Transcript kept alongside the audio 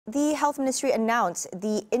The Health Ministry announced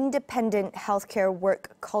the Independent Healthcare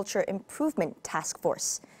Work Culture Improvement Task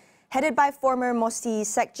Force. Headed by former MOSTI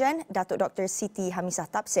Secgen, Datuk Dr. Siti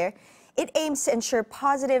Hamisah Tapsir, it aims to ensure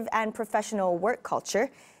positive and professional work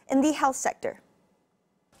culture in the health sector.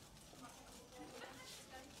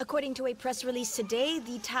 According to a press release today,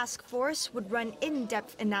 the task force would run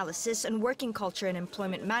in-depth analysis on working culture and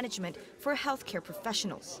employment management for healthcare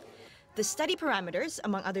professionals. The study parameters,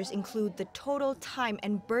 among others, include the total time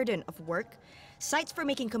and burden of work, sites for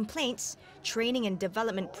making complaints, training and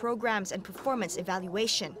development programs, and performance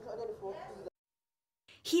evaluation.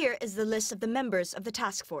 Here is the list of the members of the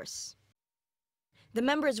task force. The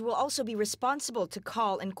members will also be responsible to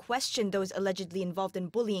call and question those allegedly involved in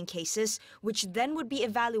bullying cases, which then would be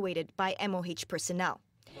evaluated by MOH personnel.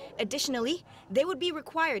 Additionally, they would be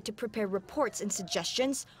required to prepare reports and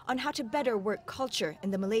suggestions on how to better work culture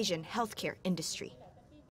in the Malaysian healthcare industry.